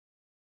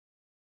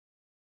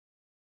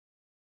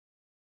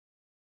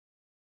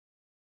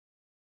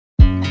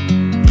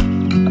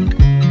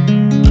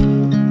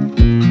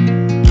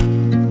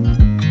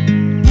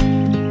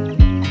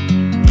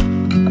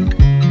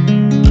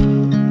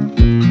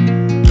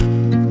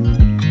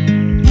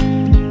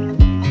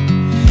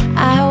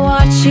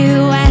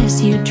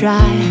as you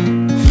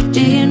drive.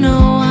 Do you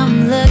know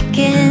I'm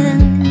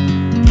looking,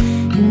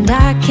 and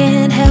I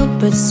can't help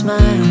but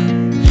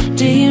smile?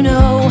 Do you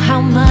know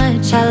how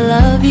much I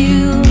love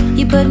you?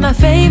 You put my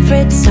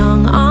favorite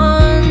song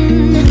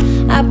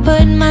on, I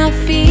put my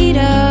feet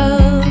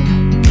up,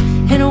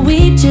 and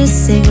we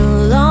just sing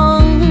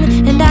along.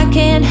 And I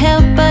can't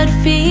help but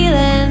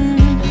feeling,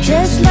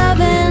 just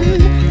loving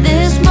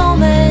this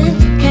moment.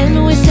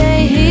 Can we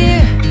stay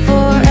here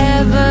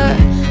forever?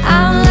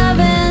 I'm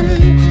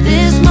loving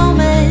this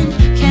moment.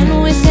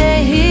 Can we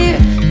stay here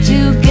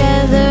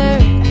together?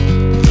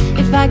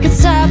 If I could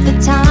stop the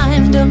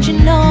time, don't you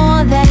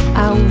know that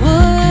I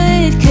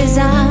would? 'Cause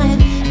I'm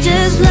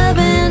just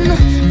loving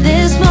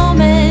this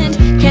moment.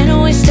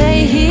 Can we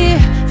stay here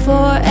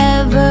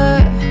forever?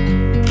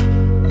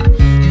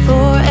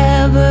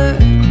 Forever,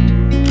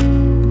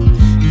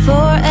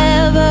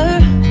 forever,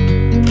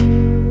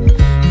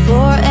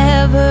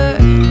 forever.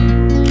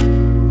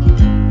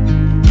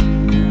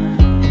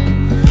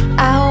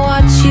 I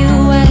watch you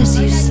as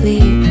you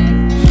sleep.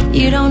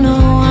 You don't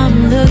know I'm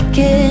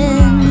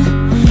looking.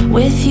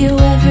 With you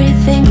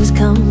everything's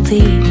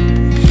complete.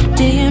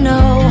 Do you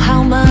know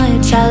how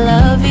much I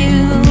love you?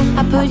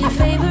 I put your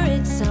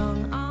favorite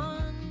song on.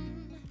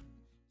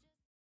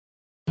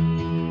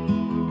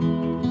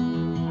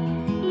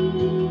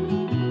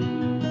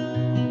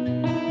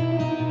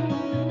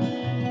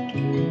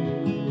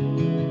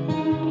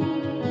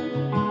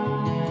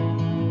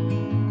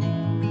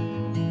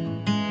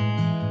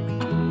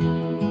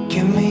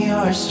 Give me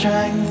your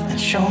strength and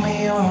show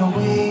me your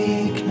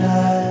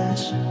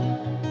weakness.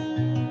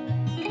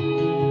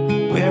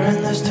 We're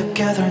in this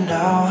together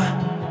now.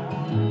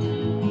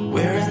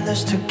 We're in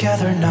this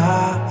together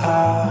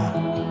now.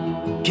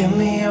 Give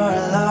me your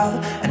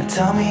love and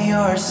tell me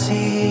your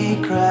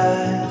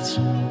secrets.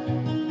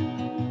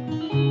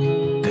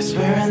 'Cause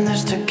we're in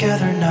this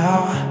together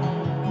now.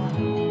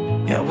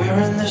 Yeah,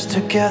 we're in this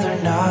together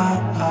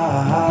now.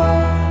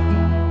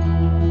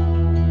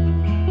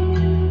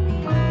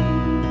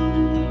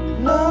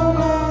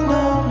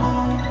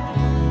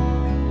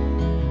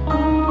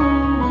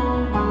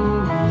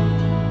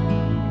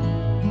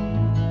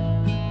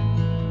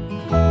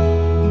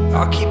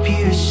 I'll keep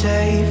you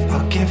safe,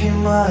 I'll give you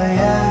my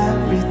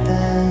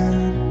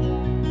everything.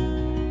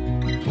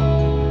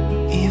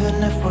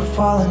 Even if we're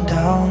falling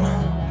down,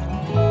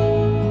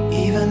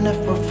 even if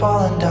we're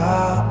falling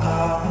down,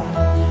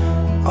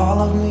 all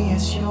of me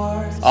is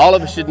yours. All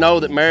of us should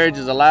know that marriage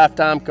is a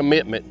lifetime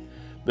commitment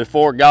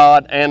before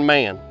God and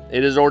man.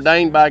 It is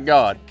ordained by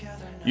God.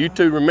 You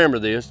two remember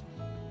this.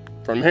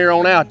 From here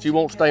on out, you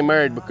won't stay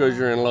married because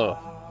you're in love.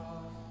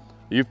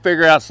 You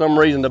figure out some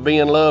reason to be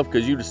in love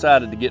because you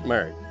decided to get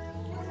married.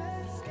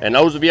 And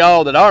those of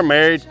y'all that are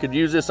married could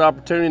use this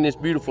opportunity and this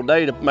beautiful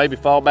day to maybe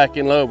fall back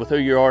in love with who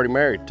you're already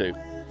married to.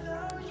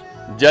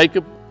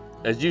 Jacob,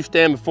 as you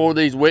stand before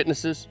these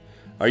witnesses,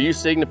 are you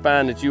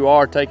signifying that you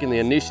are taking the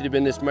initiative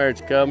in this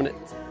marriage covenant,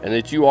 and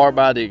that you are,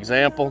 by the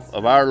example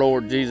of our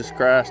Lord Jesus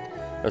Christ,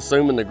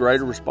 assuming the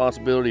greater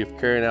responsibility of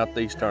carrying out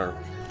these terms?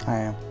 I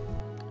am.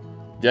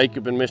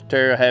 Jacob and Miss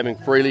Tara, having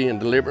freely and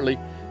deliberately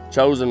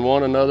chosen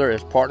one another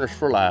as partners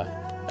for life,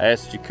 I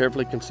ask that you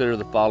carefully consider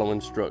the following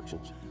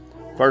instructions.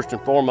 First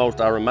and foremost,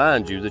 I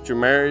remind you that your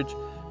marriage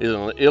is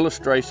an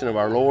illustration of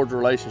our Lord's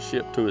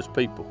relationship to His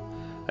people.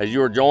 As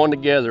you are joined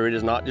together, it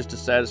is not just to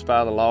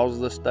satisfy the laws of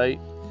the state,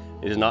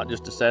 it is not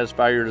just to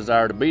satisfy your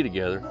desire to be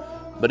together,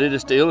 but it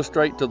is to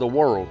illustrate to the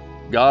world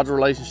God's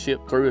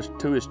relationship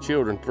to His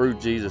children through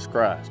Jesus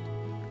Christ.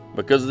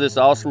 Because of this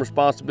awesome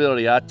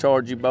responsibility, I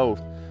charge you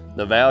both,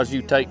 the vows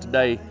you take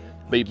today,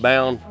 be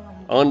bound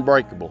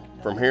unbreakable.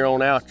 From here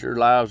on out,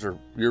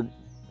 you're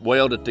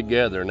welded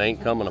together and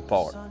ain't coming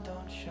apart.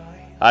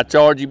 I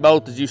charge you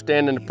both as you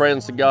stand in the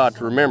presence of God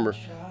to remember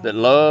that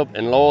love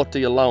and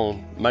loyalty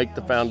alone make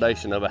the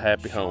foundation of a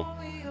happy home.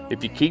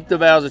 If you keep the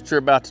vows that you're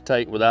about to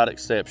take without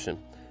exception,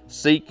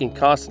 seek and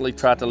constantly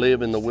try to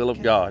live in the will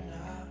of God,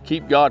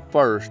 keep God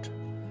first,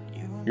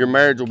 your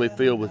marriage will be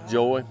filled with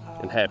joy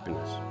and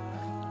happiness.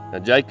 Now,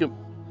 Jacob,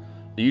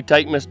 do you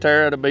take Miss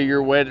Tara to be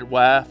your wedded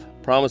wife,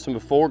 promising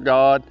before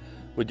God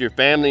with your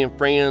family and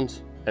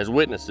friends as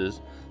witnesses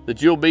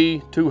that you'll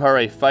be to her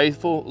a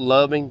faithful,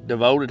 loving,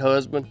 devoted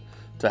husband,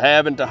 to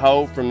have and to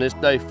hold from this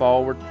day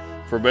forward,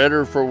 for better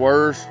or for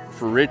worse,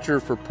 for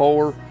richer, for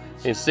poorer,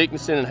 in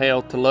sickness and in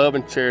health, to love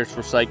and cherish,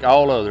 forsake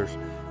all others.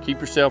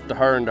 Keep yourself to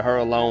her and to her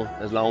alone,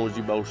 as long as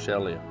you both shall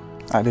live.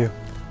 I do.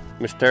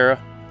 Miss Tara,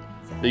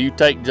 do you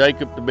take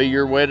Jacob to be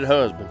your wedded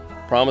husband,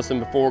 promising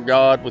before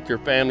God with your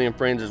family and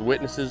friends as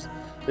witnesses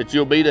that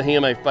you'll be to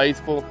him a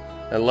faithful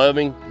and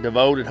loving,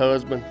 devoted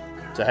husband,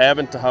 to have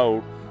and to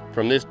hold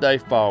from this day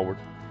forward,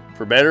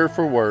 for better or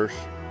for worse,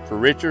 for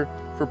richer,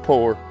 for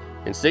poor,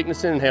 in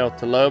sickness and in health,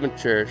 to love and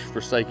cherish,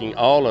 forsaking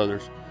all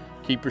others.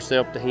 Keep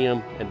yourself to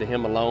him and to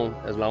him alone,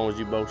 as long as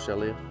you both shall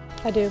live.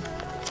 I do.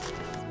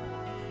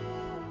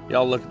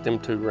 Y'all look at them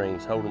two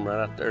rings, hold them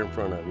right out there in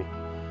front of you.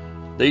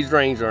 These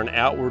rings are an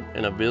outward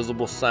and a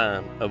visible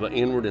sign of an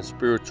inward and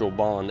spiritual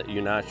bond that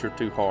unites your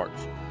two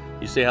hearts.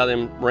 You see how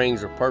them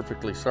rings are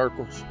perfectly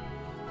circles?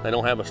 They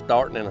don't have a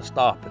starting and a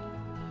stopping.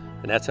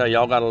 And that's how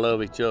y'all gotta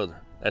love each other.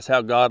 That's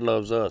how God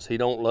loves us. He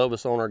don't love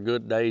us on our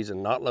good days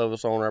and not love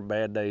us on our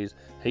bad days.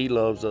 He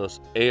loves us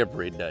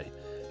every day.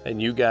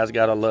 And you guys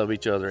gotta love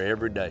each other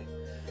every day.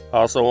 I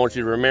also want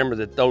you to remember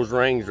that those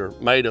rings are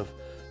made of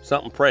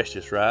something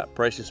precious, right?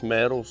 Precious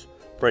metals,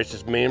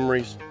 precious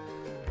memories.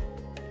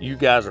 You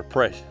guys are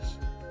precious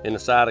in the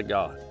sight of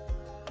God.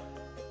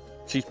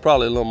 She's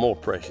probably a little more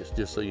precious,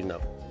 just so you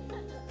know.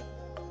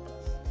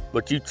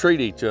 But you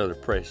treat each other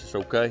precious,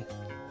 okay?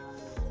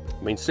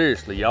 I mean,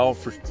 seriously, y'all,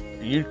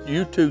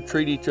 you two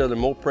treat each other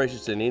more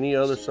precious than any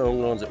other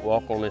son ones that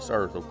walk on this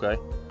earth, okay?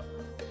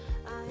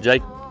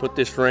 Jake, put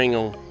this ring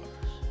on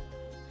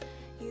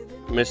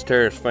Miss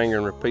Tara's finger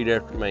and repeat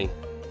after me.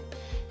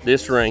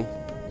 This ring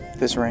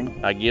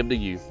I give to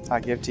you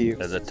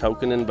as a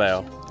token and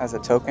vow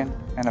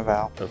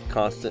of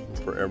constant and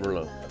forever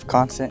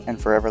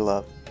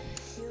love.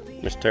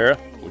 Miss Tara,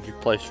 would you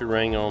place your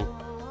ring on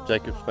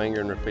Jacob's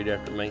finger and repeat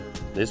after me?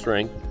 This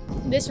ring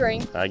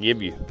I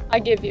give you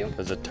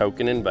as a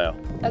token and vow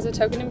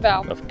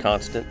of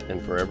constant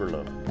and forever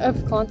love. I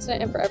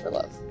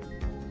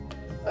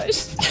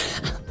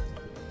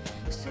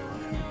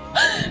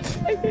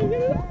can't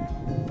get it.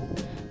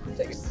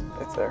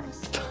 It's there.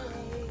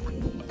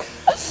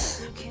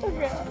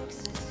 Okay.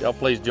 Y'all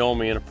please join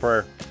me in a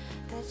prayer.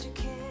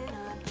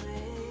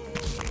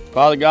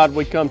 Father God,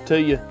 we come to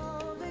you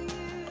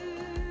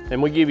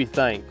and we give you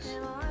thanks.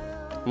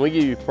 And we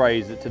give you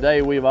praise that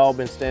today we've all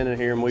been standing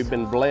here and we've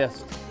been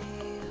blessed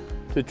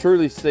to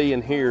truly see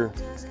and hear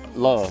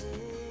love.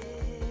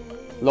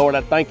 Lord,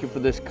 I thank you for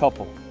this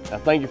couple. I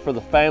thank you for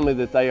the family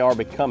that they are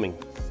becoming,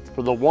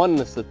 for the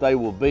oneness that they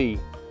will be,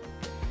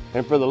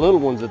 and for the little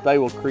ones that they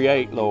will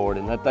create, Lord,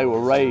 and that they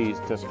will raise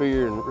to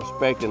fear and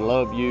respect and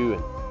love you.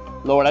 And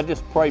Lord, I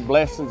just pray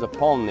blessings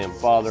upon them,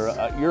 Father.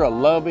 You're a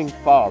loving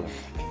Father.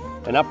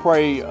 And I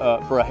pray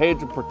for a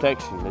hedge of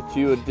protection, that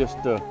you would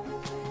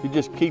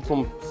just keep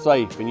them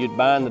safe, and you'd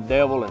bind the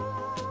devil and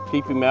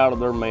keep him out of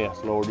their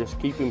mess, Lord. Just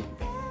keep him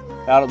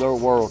out of their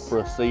world for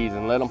a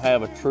season. Let them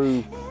have a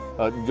true,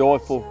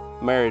 joyful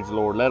marriage,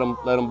 Lord. Let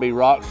them be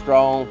rock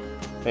strong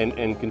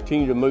and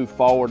continue to move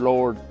forward,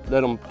 Lord.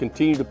 Let them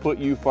continue to put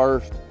you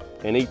first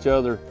and each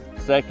other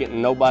second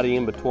and nobody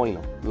in between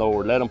them,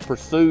 Lord. Let them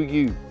pursue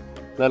you.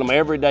 Let them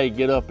every day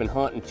get up and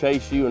hunt and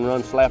chase you and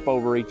run slap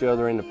over each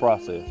other in the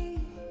process.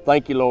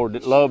 Thank you, Lord,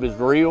 that love is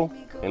real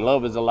and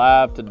love is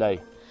alive today.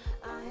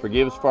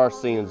 Forgive us for our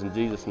sins in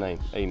Jesus' name,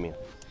 amen.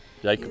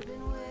 Jacob,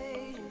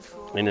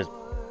 and as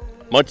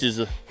much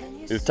as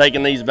we've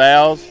taken these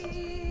vows,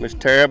 Miss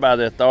Tara, by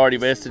the authority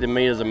vested in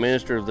me as a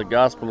minister of the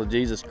gospel of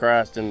Jesus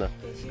Christ in the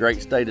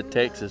great state of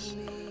Texas.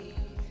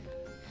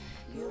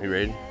 You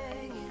ready?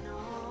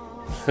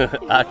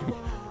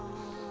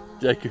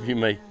 Jacob, you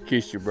may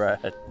kiss your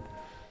bride.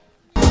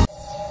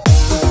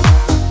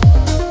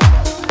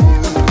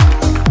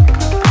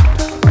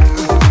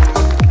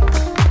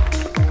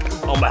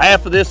 On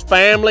behalf of this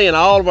family and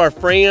all of our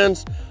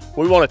friends,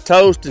 we want to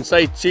toast and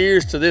say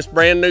cheers to this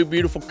brand new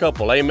beautiful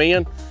couple.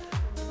 Amen.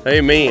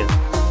 Amen.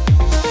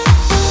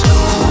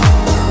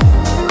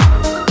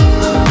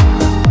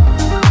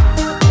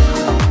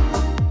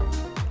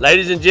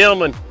 Ladies and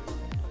gentlemen,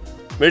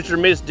 Mr.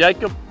 and Miss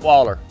Jacob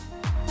Waller.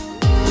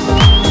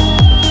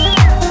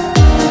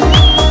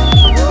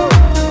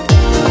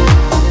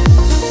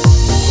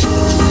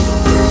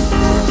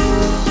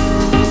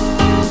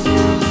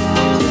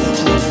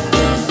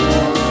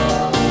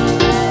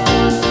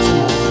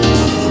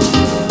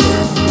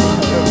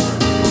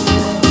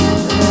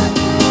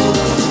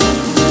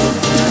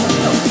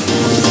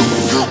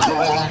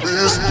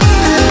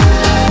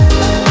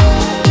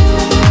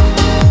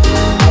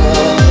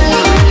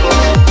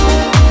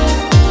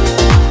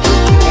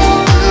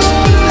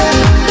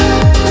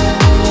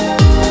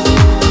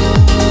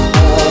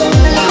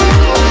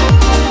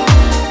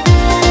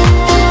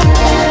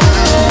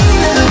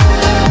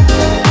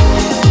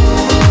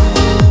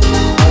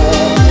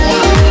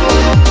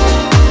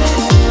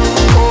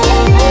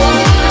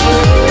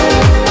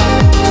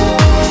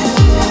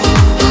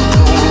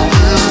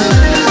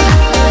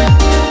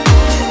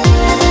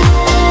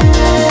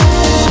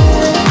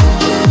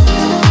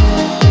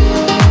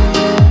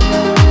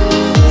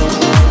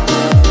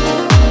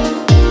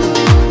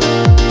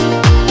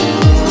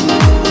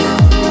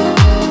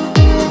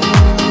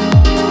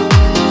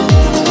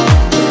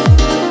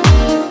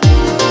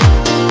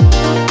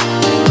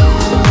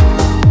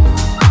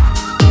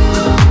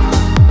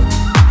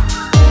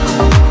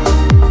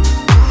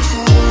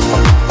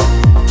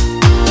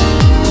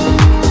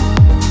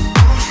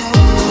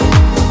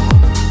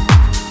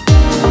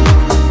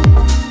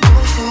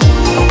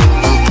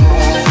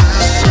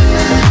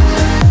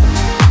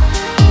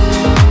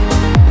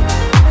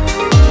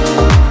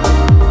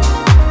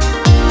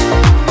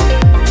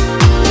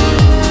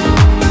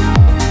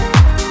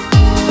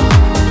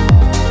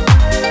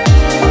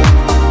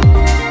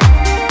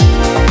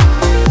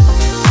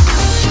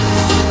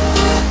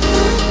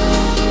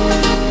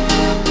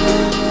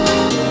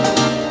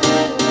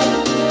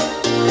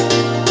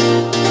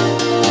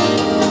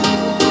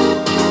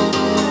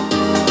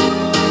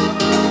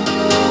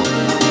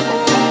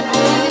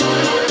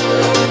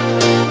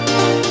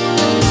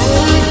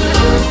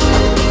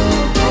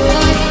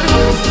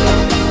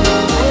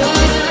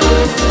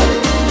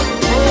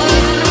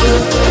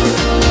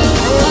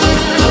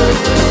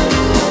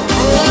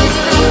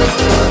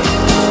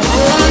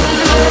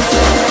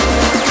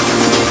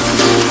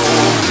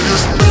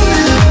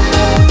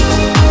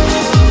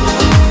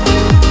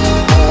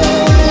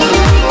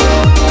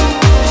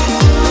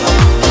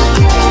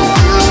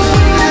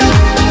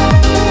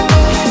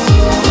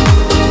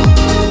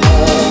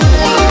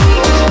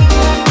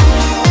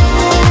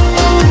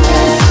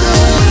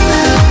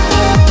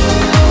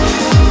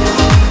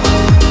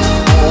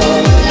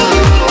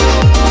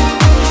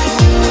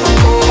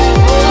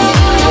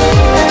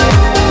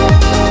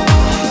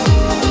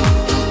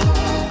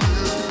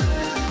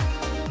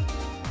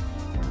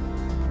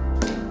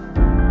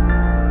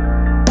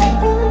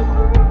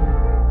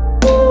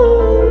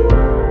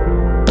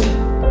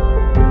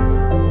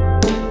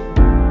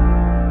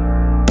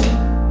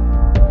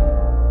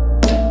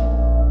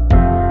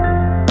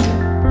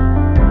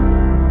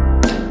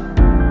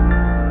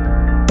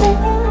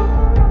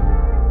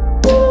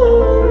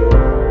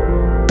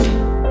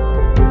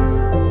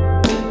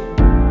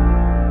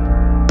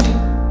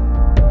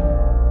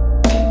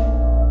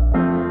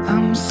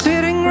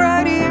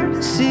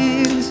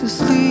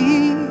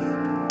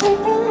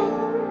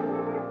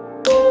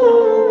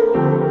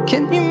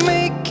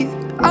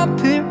 up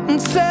here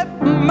and set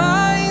my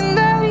mind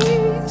at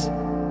ease.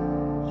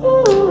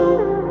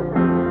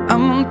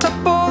 I'm on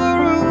top of the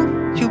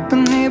roof, you've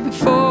been here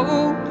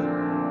before.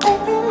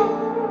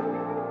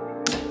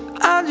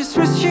 I just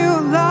miss you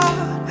a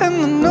lot, and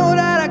I know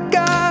that I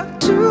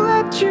got to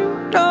let you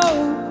know.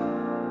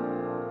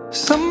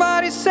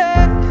 Somebody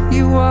said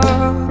you are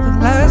the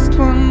last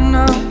one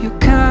of your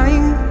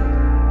kind.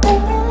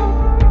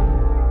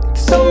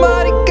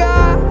 Somebody got